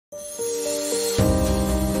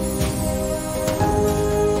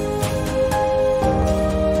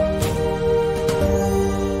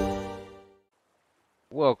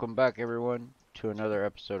Welcome back, everyone, to another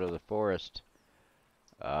episode of The Forest.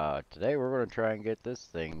 Today we're going to try and get this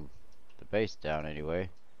thing, the base down anyway,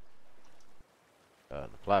 the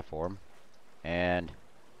platform. And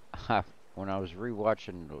when I was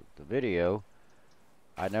rewatching the video,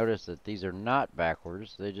 I noticed that these are not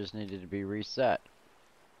backwards, they just needed to be reset.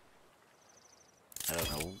 I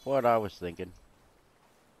don't know what I was thinking.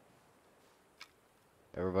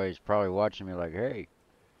 Everybody's probably watching me like, hey,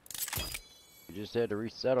 you just had to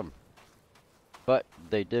reset them. But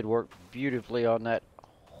they did work beautifully on that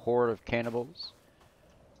horde of cannibals.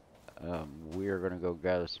 We are going to go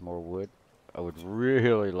gather some more wood. I would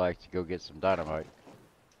really like to go get some dynamite.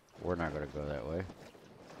 We're not going to go that way.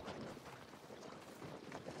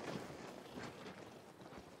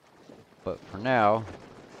 But for now,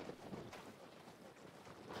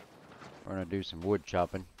 we're going to do some wood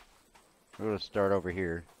chopping. We're going to start over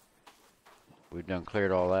here. We've done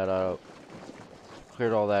cleared all that out.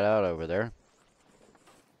 Cleared all that out over there.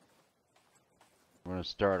 We're going to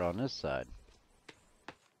start on this side.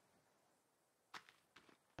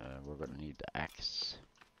 We're going to need the axe.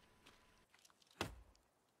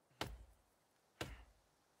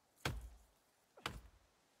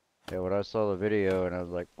 Yeah, when I saw the video and I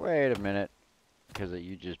was like, wait a minute, because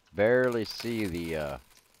you just barely see the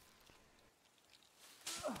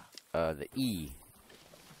E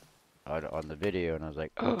on the video, and I was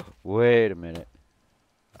like, oh, wait a minute,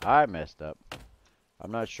 I messed up.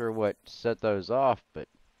 I'm not sure what set those off, but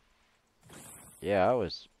yeah, I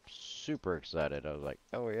was super excited. I was like,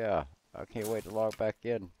 oh yeah, I can't wait to log back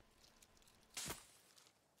in.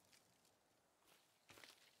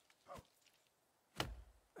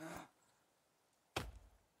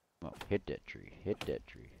 Oh, hit that tree, hit that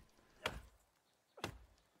tree.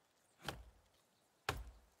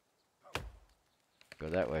 Go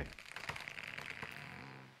that way.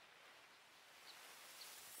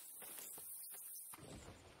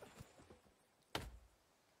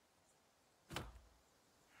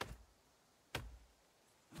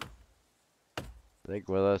 I think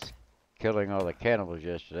with us killing all the cannibals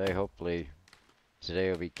yesterday, hopefully today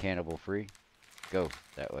will be cannibal free. Go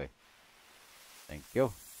that way. Thank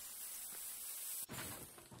you.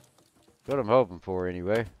 What I'm hoping for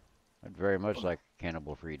anyway. I'd very much like a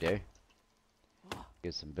cannibal free day.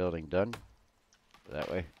 Get some building done. That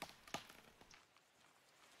way.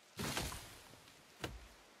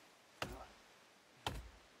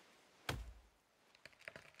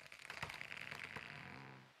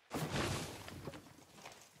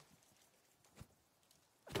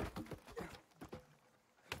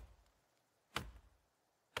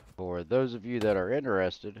 For those of you that are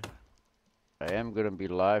interested, I am going to be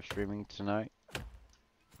live streaming tonight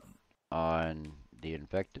on The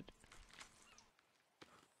Infected.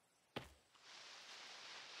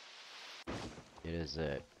 It is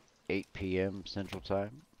at 8 p.m. Central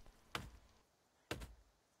Time.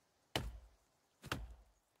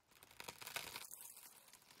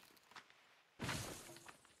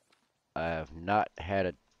 I have not had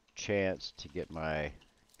a chance to get my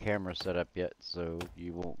camera set up yet, so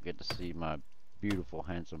you won't get to see my beautiful,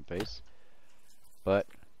 handsome face. But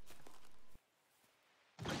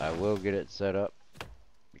I will get it set up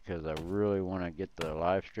because I really want to get the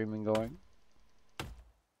live streaming going.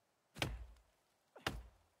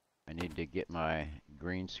 I need to get my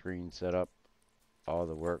green screen set up, all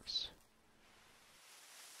the works.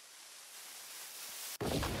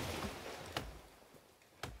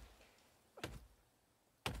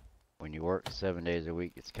 When you work 7 days a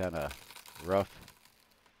week, it's kind of rough.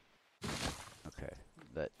 Okay,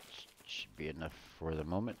 that should be enough for the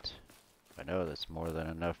moment. I know that's more than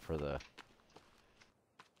enough for the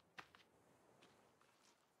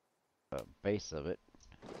base of it,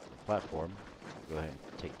 the platform. Go ahead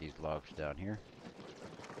and take these logs down here.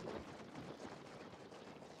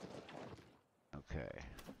 Okay.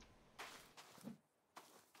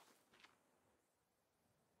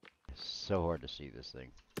 It's so hard to see this thing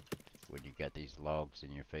when you got these logs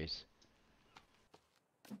in your face.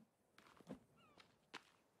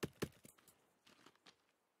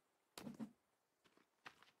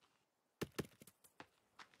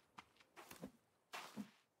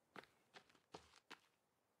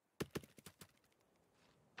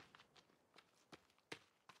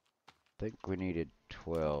 I think we needed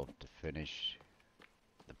 12 to finish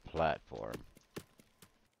the platform.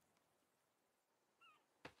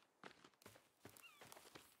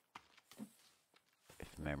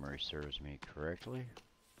 If memory serves me correctly.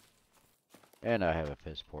 And I have a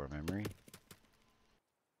piss poor memory. Not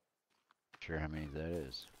sure how many that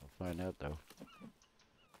is. We'll find out though.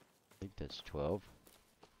 I think that's 12.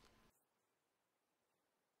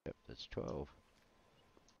 Yep, that's 12.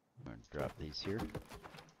 I'm gonna drop these here.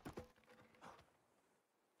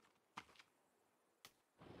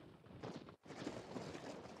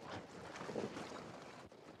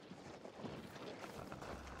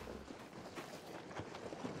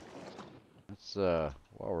 Let's while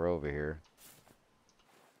we're over here,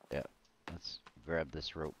 yeah, let's grab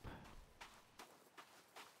this rope.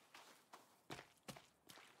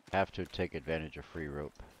 Have to take advantage of free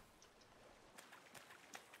rope.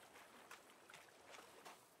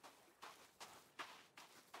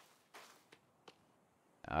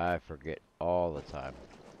 I forget all the time.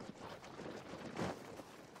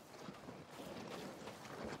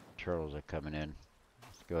 Turtles are coming in.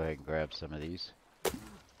 Let's go ahead and grab some of these.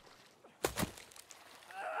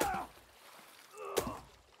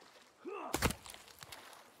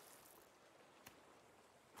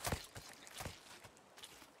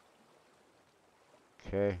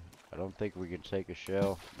 Okay, I don't think we can take a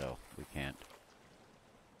shell. No, we can't.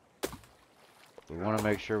 We want to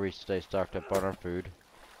make sure we stay stocked up on our food.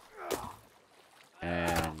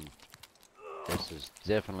 And this is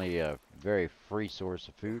definitely a very free source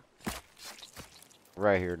of food.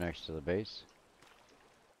 Right here next to the base.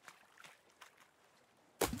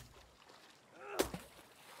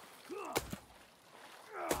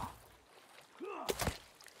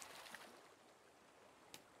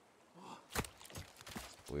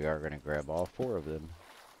 We are going to grab all 4 of them.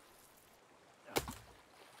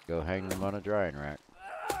 Go hang them on a drying rack.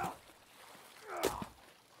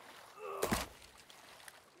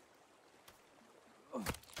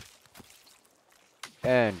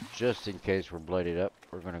 And just in case we're bloodied up,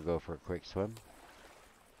 we're going to go for a quick swim.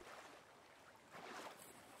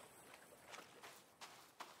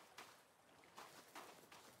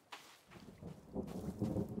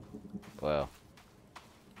 Well.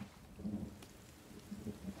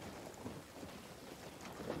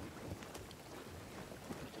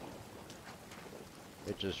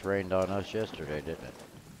 It just rained on us yesterday, didn't it?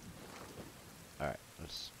 Alright,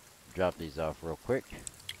 let's drop these off real quick.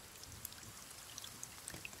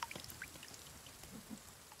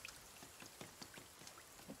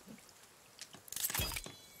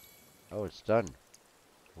 Oh, it's done.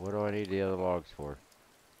 What do I need the other logs for?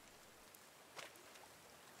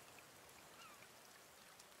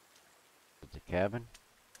 The cabin?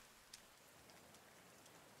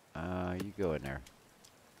 You go in there.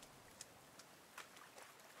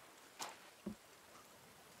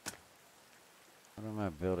 What am I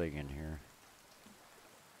building in here?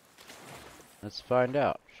 Let's find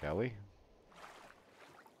out, shall we?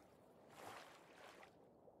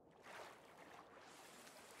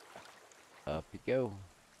 Up you go.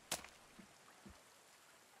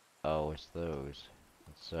 Oh, it's those.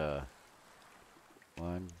 It's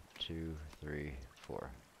 1, 2, 3, 4.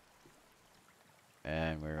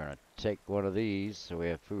 And we're gonna take one of these so we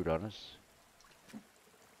have food on us.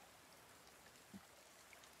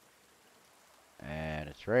 And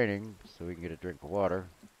it's raining, so we can get a drink of water.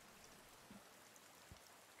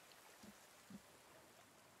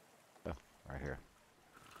 Oh, right here.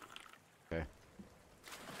 Okay.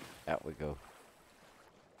 Out we go.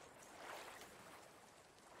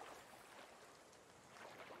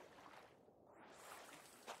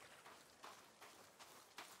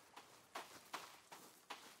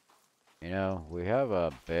 You know, we have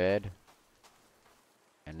a bed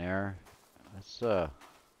in there. Let's, how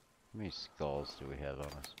many skulls do we have on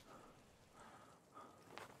us?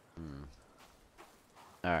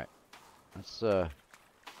 Alright. Let's,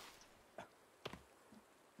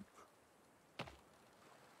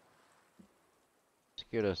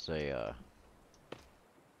 get us a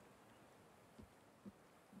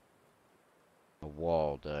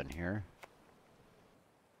wall done here.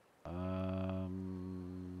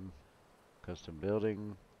 Custom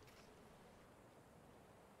building.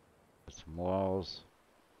 Some walls.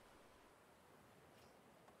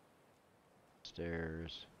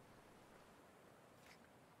 Stairs.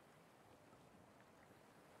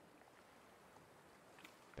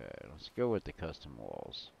 Okay, let's go with the custom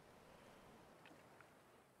walls.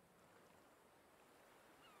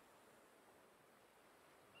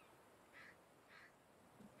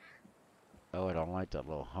 Oh, I don't like that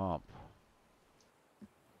little hump.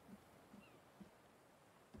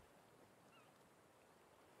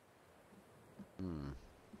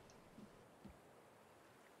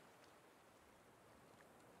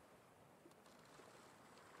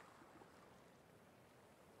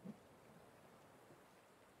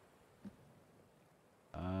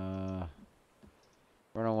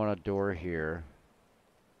 We're gonna want a door here.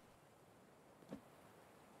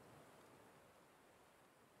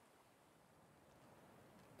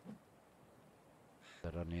 Is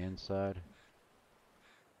that on the inside?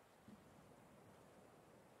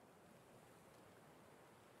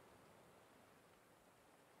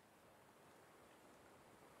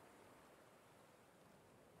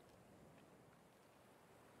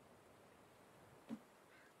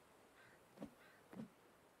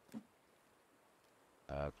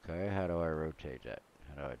 Okay, how do I rotate that?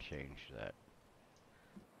 How do I change that?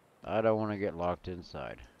 I don't want to get locked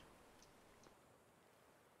inside.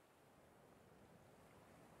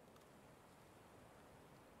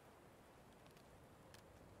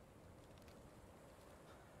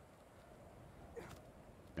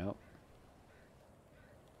 Nope.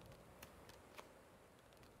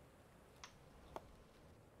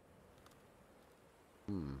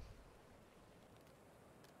 Hmm.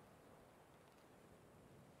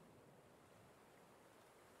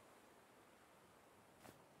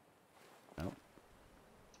 Nope.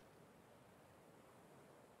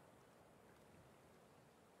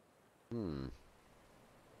 Hmm.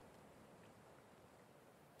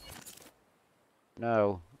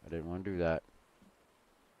 No, I didn't want to do that.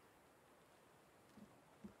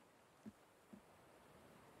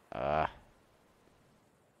 Ah.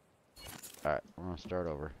 Alright, we're gonna start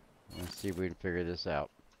over. Let's see if we can figure this out.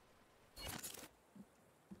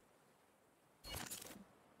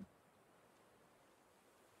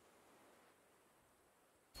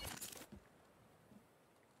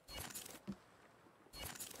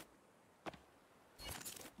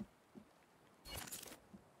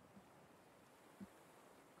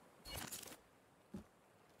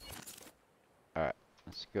 Alright,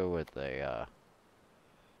 let's go with a,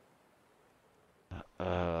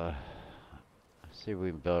 see if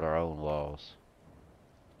we can build our own walls.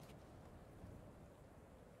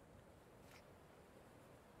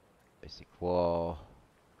 Basic wall.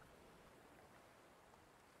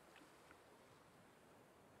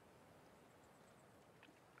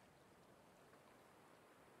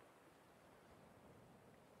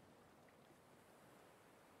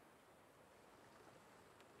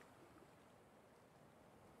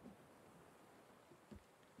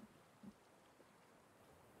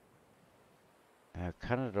 I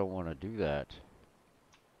kinda don't want to do that.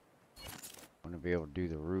 I want to be able to do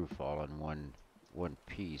the roof all in one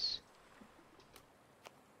piece.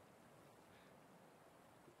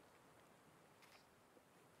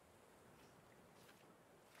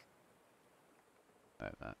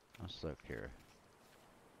 Alright, let's look here.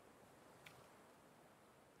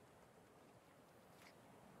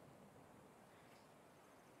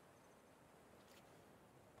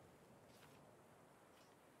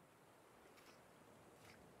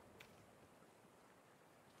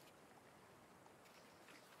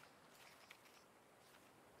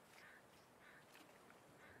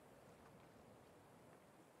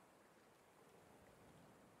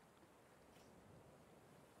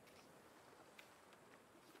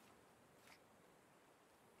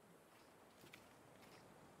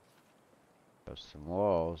 Got some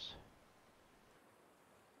walls.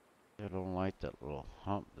 I don't like that little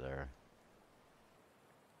hump there.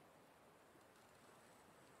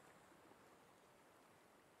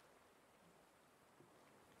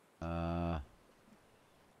 Let's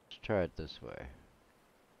try it this way.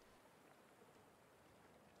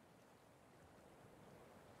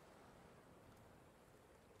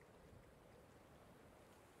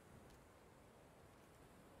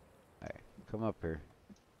 Alright, come up here.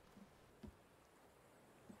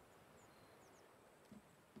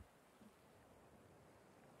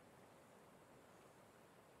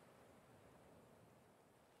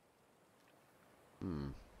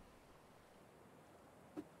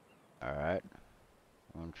 Alright.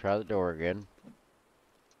 I'm gonna try the door again.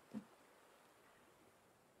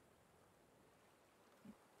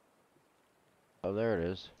 Oh, there it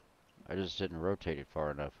is. I just didn't rotate it far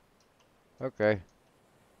enough. Okay.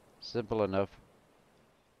 Simple enough.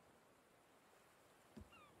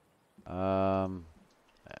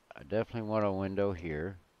 I definitely want a window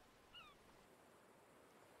here.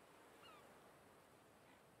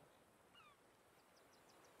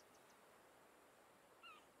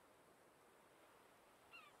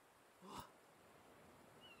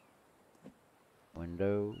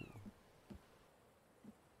 Window.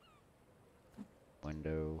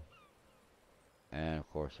 Window. And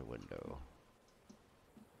of course a window.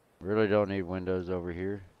 Really don't need windows over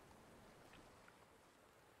here.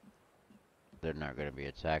 They're not going to be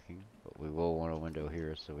attacking, but we will want a window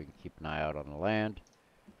here so we can keep an eye out on the land.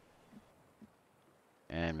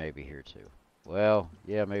 And maybe here too. Well,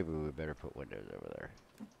 yeah, maybe we better put windows over there.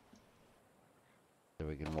 So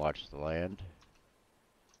we can watch the land.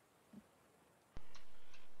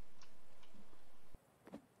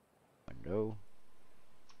 Window.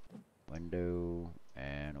 Window.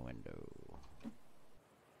 And a window.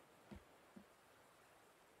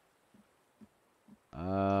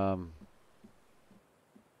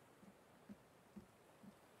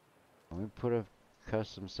 Can we put a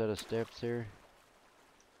custom set of steps here?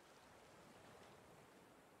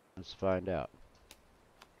 Let's find out.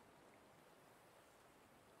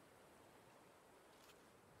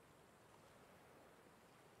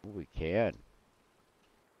 can.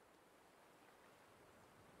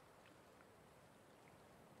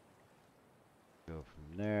 Go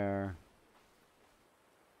from there.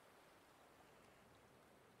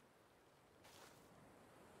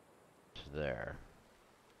 To there.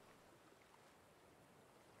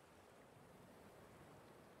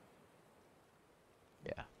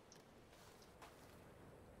 Yeah.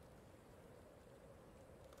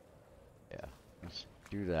 Yeah. Let's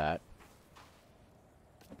do that.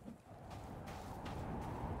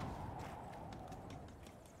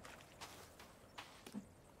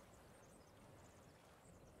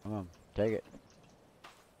 Come on, take it.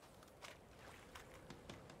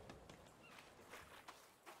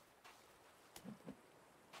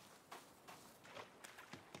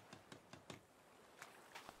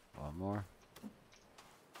 One more.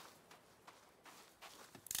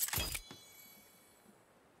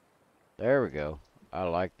 There we go. I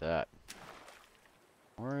like that.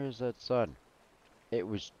 Where is that sun? It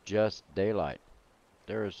was just daylight.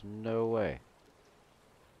 There is no way.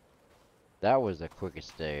 That was the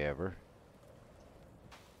quickest day ever.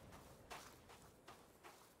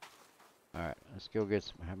 Alright, let's go get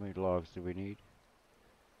some. How many logs do we need?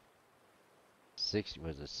 60.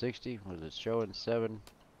 Was it 60? Was it showing 7?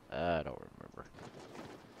 I don't remember.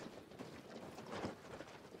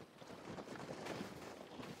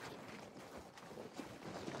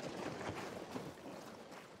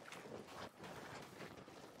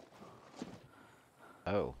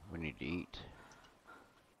 Oh, we need to eat.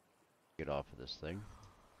 Get off of this thing.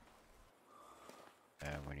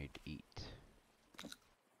 And we need to eat.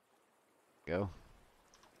 Go.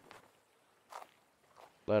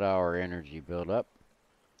 Let our energy build up.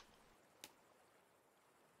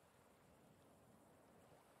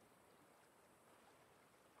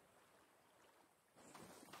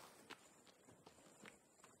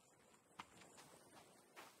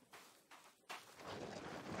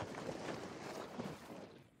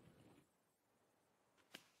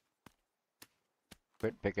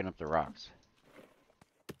 Quit picking up the rocks.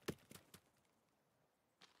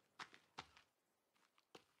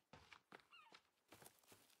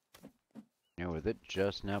 You know, with it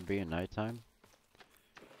just now being nighttime,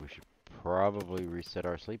 we should probably reset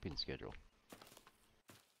our sleeping schedule.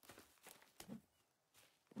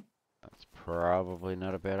 That's probably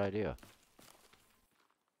not a bad idea.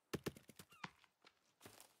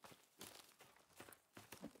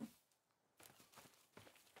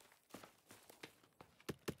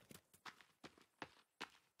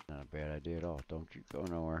 Not a bad idea at all. Don't you go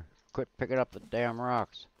nowhere. Quit picking up the damn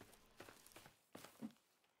rocks.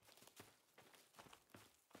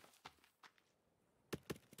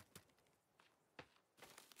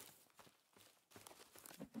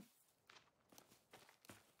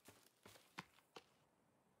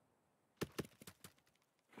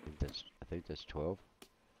 I think that's 12.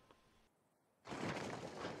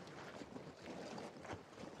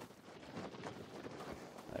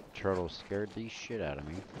 That turtle scared the shit out of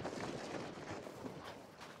me.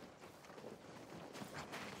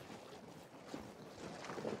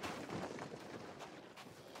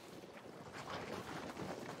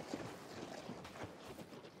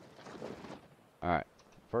 Alright,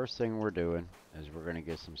 first thing we're doing is we're gonna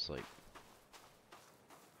get some sleep.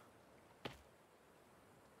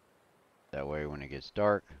 That way when it gets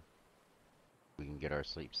dark, we can get our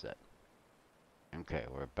sleep set. Okay,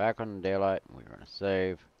 we're back on the daylight. We're gonna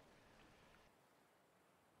save.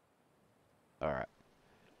 Alright.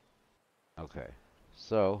 Okay,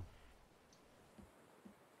 so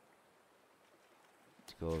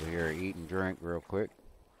let's go over here, eat and drink real quick.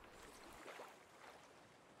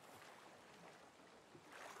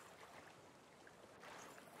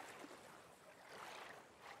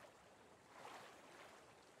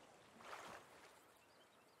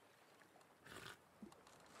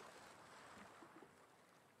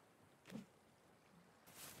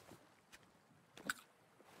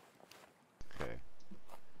 Okay.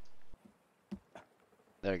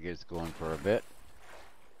 That gets going for a bit.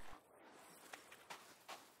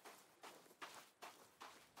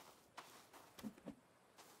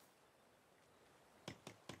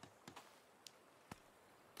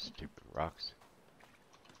 Stupid rocks.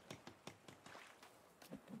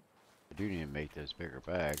 I do need to make this bigger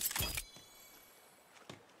bag.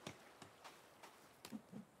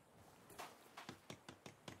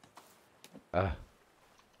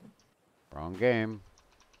 Wrong game.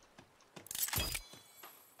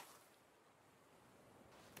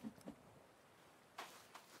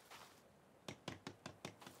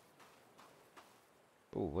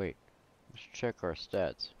 Oh, wait. Let's check our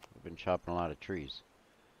stats. We've been chopping a lot of trees.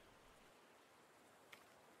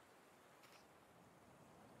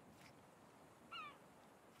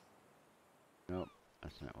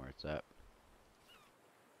 That's not where it's at.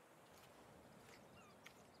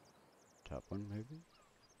 Top one, maybe?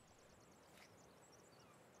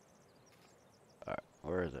 Alright,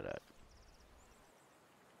 where is it at?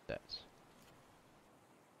 That's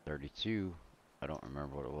 32. I don't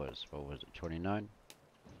remember what it was. What was it, 29?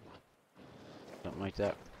 Something like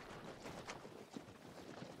that.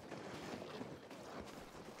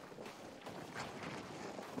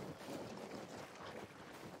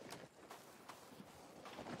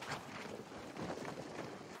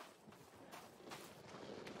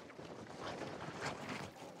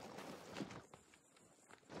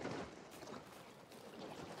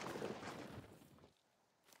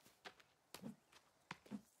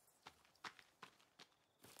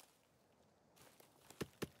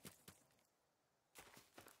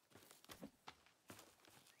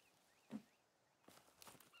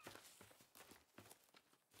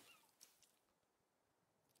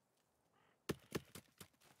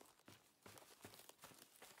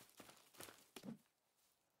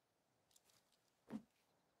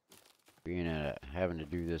 Being at having to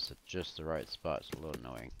do this at just the right spot is a little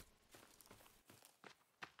annoying.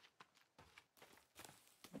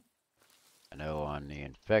 I know on the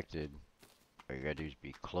infected, all you gotta do is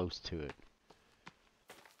be close to it.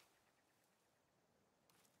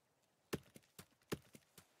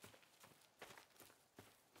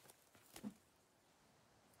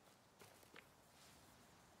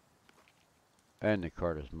 And the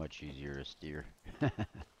cart is much easier to steer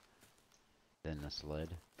than the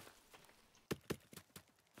sled.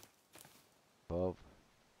 12.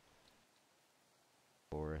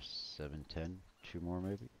 Forest 710. 2 more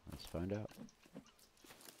maybe? Let's find out.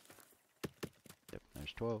 Yep,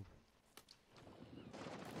 there's 12.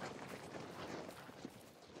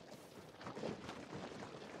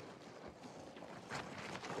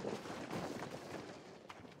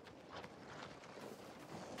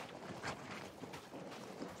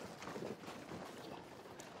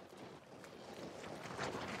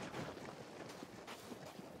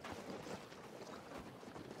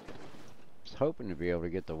 Hoping to be able to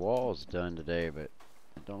get the walls done today, but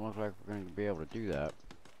it don't look like we're going to be able to do that.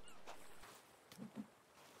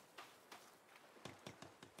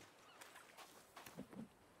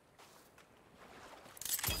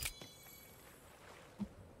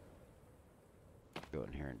 Go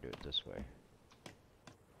in here and do it this way.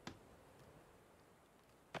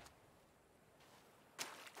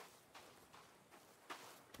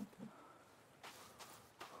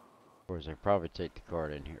 Of course, I probably take the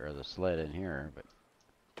cart in here, or the sled in here, but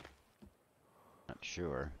not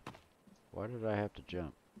sure. Why did I have to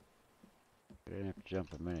jump? I didn't have to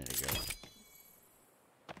jump a minute ago.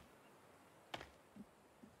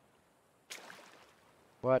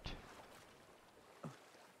 What?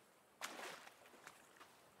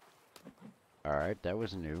 Alright, that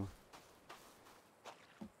was new.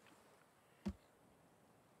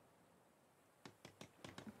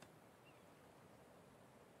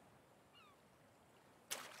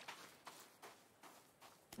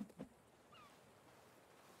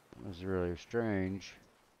 That was really strange.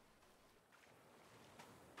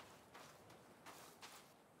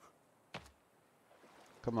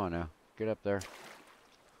 Come on now, get up there.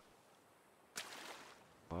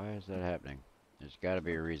 Why is that happening? There's got to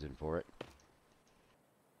be a reason for it.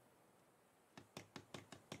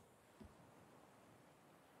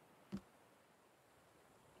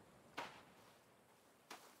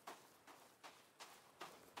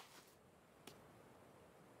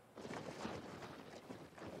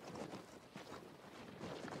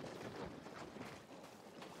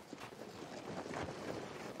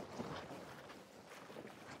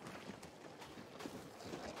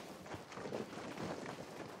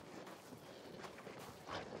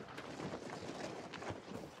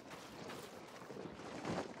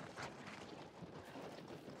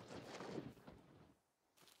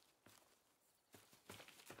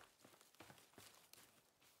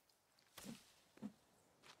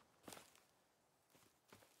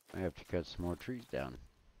 I have to cut some more trees down.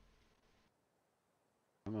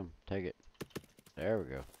 Come on, take it. There we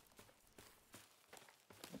go.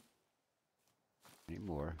 Need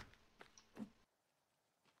more.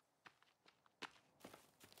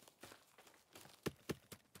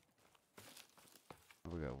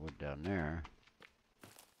 We got wood down there.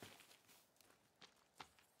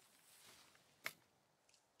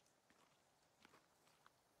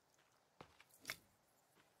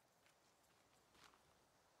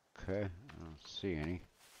 Okay, I don't see any.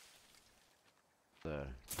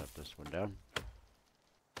 Cut this one down.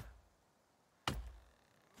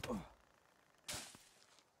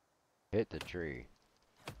 Hit the tree.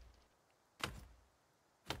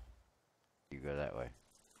 You go that way.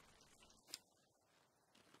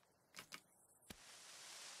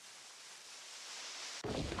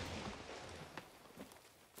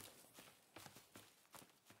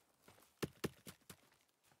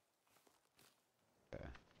 Okay.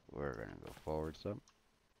 We're gonna go forward some.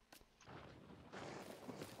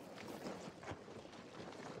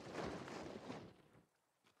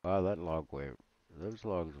 Wow, that log wave. Those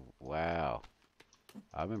logs, wow.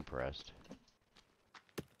 I'm impressed.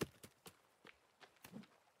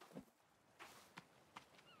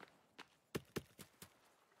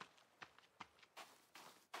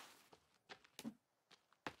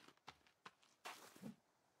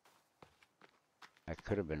 That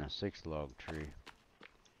could have been a 6-log tree,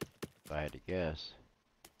 if I had to guess.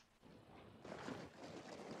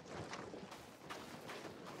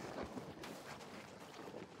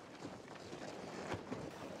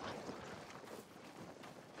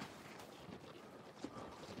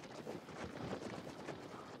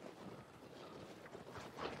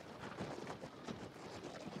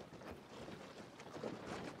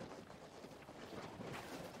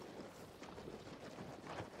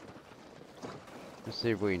 Let's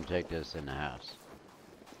see if we can take this in the house.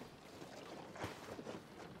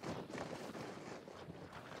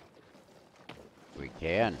 We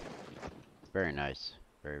can. Very nice.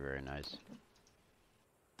 Very, very nice.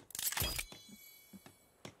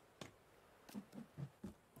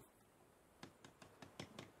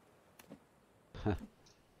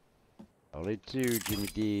 Only 2, Jimmy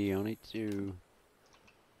D. Only 2.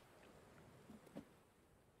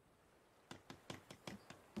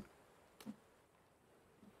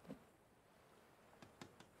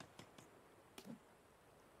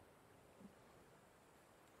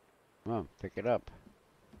 Come on, pick it up.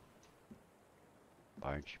 Why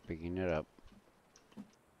aren't you picking it up?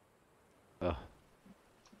 Ugh.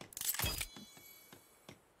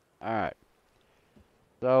 Alright.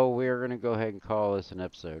 So we're going to go ahead and call this an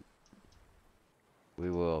episode.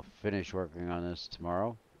 We will finish working on this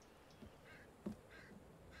tomorrow.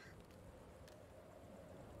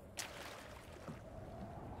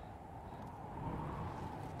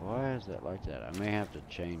 Why is that like that? I may have to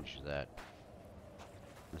change that.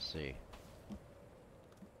 Let's see.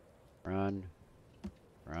 Run.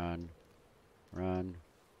 Run. Run.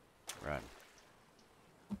 Run.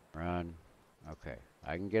 Run. Okay.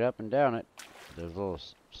 I can get up and down it. There's a little,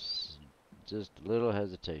 just a little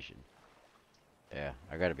hesitation. Yeah,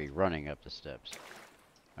 I gotta be running up the steps.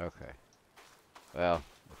 Okay. Well,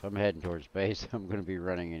 if I'm heading towards base, I'm gonna be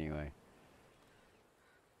running anyway.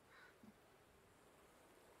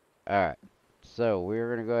 Alright. So,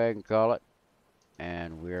 we're gonna go ahead and call it.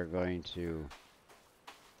 And we're going to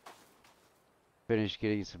finish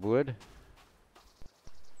getting some wood.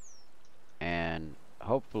 And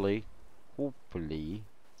hopefully,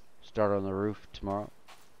 start on the roof tomorrow.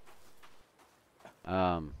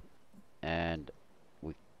 And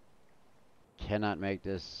we cannot make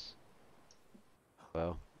this,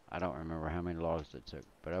 well, I don't remember how many logs it took,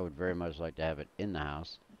 but I would very much like to have it in the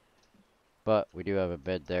house. But we do have a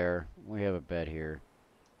bed there. We have a bed here.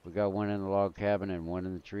 We got one in the log cabin and one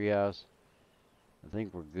in the treehouse. I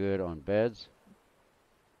think we're good on beds.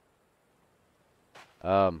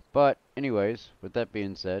 But anyways, with that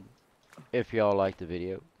being said, if y'all liked the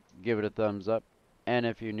video, give it a thumbs up. And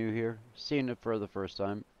if you're new here, seeing it for the first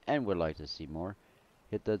time, and would like to see more,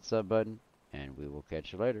 hit that sub button, and we will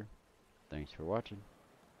catch you later. Thanks for watching.